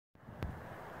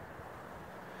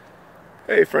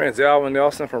Hey friends, Alvin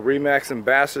Nelson from RE/MAX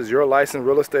Ambassadors, your licensed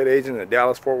real estate agent in the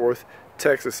Dallas-Fort Worth,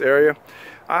 Texas area.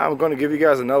 I'm going to give you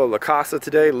guys another LaCasa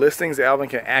today. Listings Alvin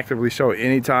can actively show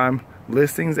anytime.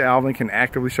 Listings Alvin can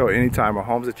actively show anytime are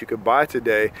homes that you could buy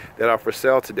today that are for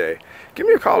sale today. Give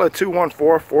me a call at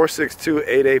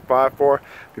 214-462-8854.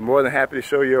 Be more than happy to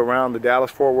show you around the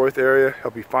Dallas-Fort Worth area,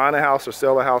 help you find a house or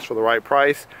sell a house for the right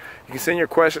price. You can send your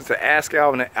questions to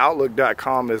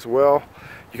askalvin@outlook.com as well.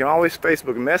 You can always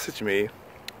Facebook message me,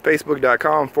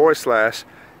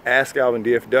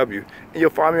 facebook.com/AskAlvinDFW, and you'll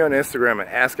find me on Instagram at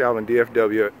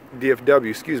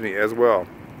AskAlvinDFW, as well.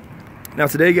 Now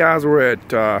today, guys, we're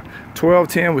at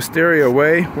 1210 Wisteria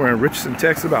Way. We're in Richardson,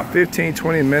 Texas, about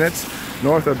 15-20 minutes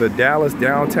north of the Dallas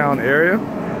downtown area.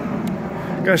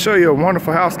 I'm going to show you a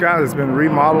wonderful house, guys. It's been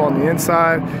remodeled on the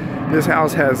inside. This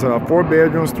house has 4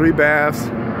 bedrooms, 3 baths.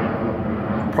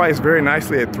 Priced very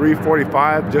nicely at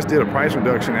 $345. Just did a price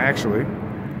reduction, actually.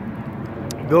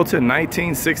 Built in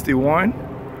 1961.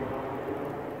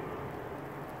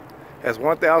 Has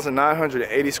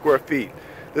 1,980 square feet.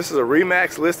 This is a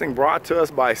RE/MAX listing brought to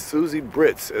us by Susie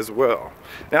Britz as well.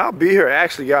 Now I'll be here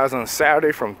actually, guys, on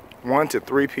Saturday from 1 to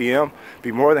 3 p.m.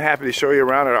 Be more than happy to show you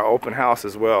around at our open house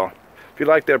as well. If you'd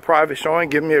like that private showing,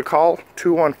 give me a call,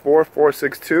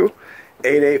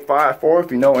 214-462-8854.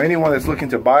 If you know anyone that's looking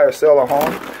to buy or sell a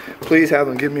home, please have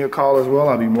them give me a call as well.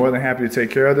 I'll be more than happy to take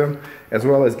care of them, as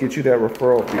well as get you that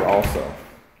referral fee also.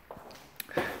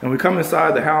 And when we come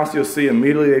inside the house, you'll see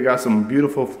immediately they got some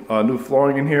beautiful new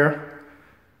flooring in here.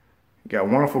 You got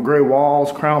wonderful gray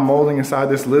walls, crown molding inside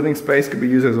this living space. Could be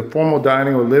used as a formal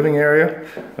dining or living area.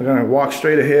 I'm going to walk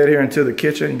straight ahead here into the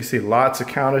kitchen. You can see lots of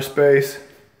counter space.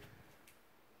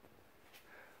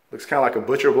 Looks kind of like a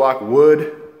butcher block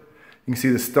wood. You can see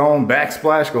the stone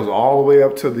backsplash goes all the way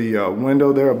up to the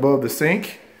window there above the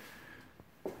sink.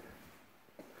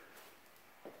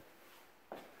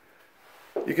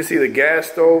 You can see the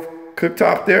gas stove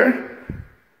cooktop there.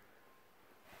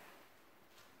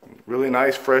 Really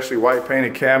nice, freshly white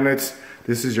painted cabinets.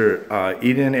 This is your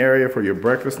eat-in area for your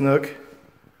breakfast nook.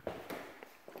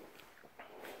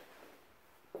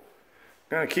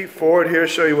 Gonna keep forward here,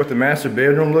 show you what the master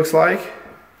bedroom looks like.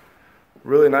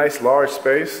 Really nice, large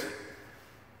space.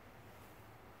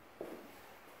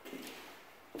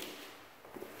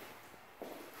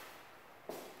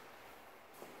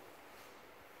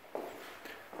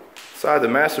 Inside the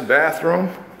master bathroom,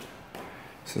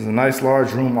 this is a nice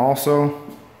large room also.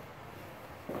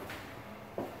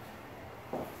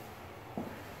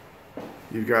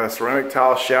 You've got a ceramic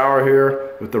tile shower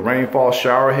here with the rainfall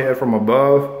shower head from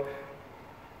above.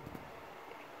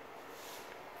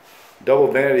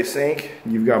 Double vanity sink.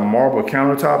 You've got marble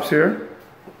countertops here.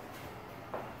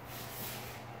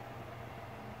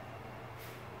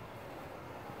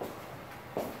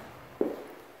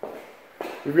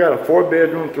 We've got a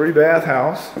 4-bedroom, 3-bath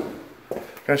house. I'm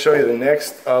going to show you the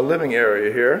next living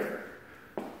area here.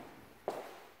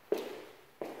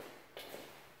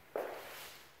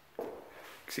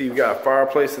 See, you've got a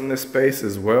fireplace in this space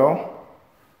as well.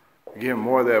 Again,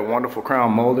 more of that wonderful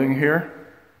crown molding here.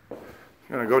 I'm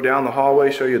going to go down the hallway,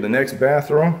 show you the next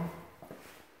bathroom.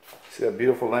 See that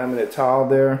beautiful laminate tile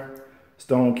there.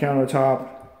 Stone countertop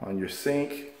on your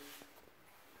sink.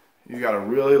 You got a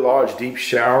really large, deep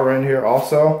shower in here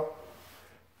also.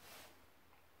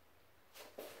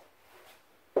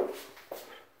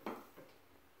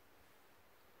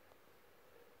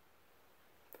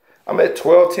 I'm at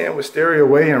 1210 Wisteria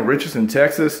Way in Richardson,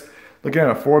 Texas. Looking at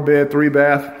a 4-bed,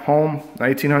 3-bath home,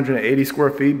 1,980 square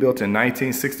feet, built in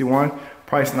 1961.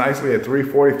 Priced nicely at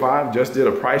 $345. Just did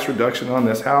a price reduction on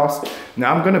this house.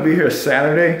 Now I'm going to be here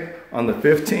Saturday on the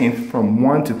 15th from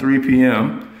 1 to 3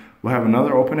 p.m. We'll have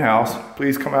another open house.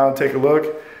 Please come out and take a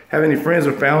look. Have any friends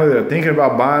or family that are thinking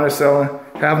about buying or selling,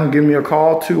 have them give me a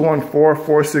call,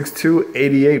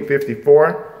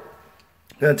 214-462-8854.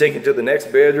 Gonna take you to the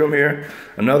next bedroom here.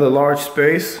 Another large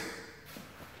space.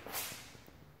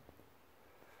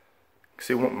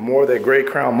 See more of that great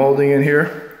crown molding in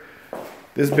here.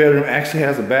 This bedroom actually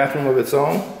has a bathroom of its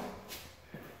own.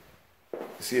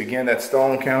 See again that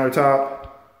stone countertop.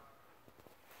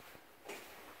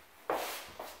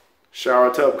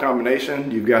 Shower tub combination.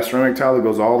 You've got ceramic tile that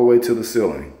goes all the way to the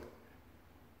ceiling.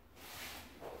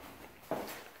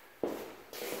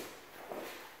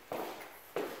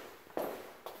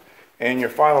 And your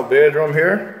final bedroom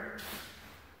here.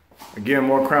 Again,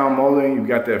 more crown molding. You've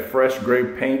got that fresh gray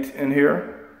paint in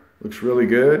here. Looks really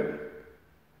good.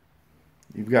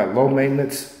 You've got low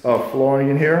maintenance flooring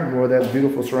in here. More of that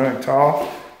beautiful ceramic tile.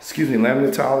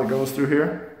 Laminate tile that goes through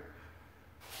here.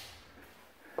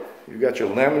 You've got your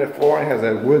laminate flooring, has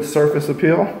that wood surface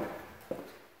appeal.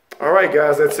 All right,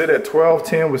 guys, that's it at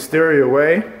 1210 Wisteria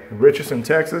Way, Richardson,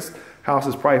 Texas. House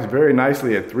is priced very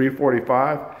nicely at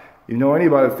 $345,000. You know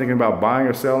anybody that's thinking about buying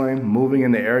or selling, moving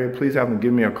in the area, please have them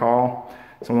give me a call.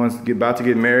 Someone's about to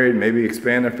get married, maybe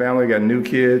expand their family, got new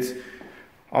kids.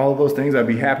 All of those things, I'd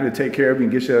be happy to take care of you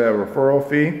and get you that referral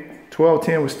fee.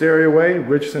 1210 Wisteria Way,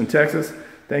 Richardson, Texas.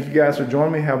 Thank you guys for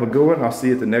joining me. Have a good one. I'll see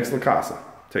you at the next LaCasa.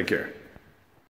 Take care.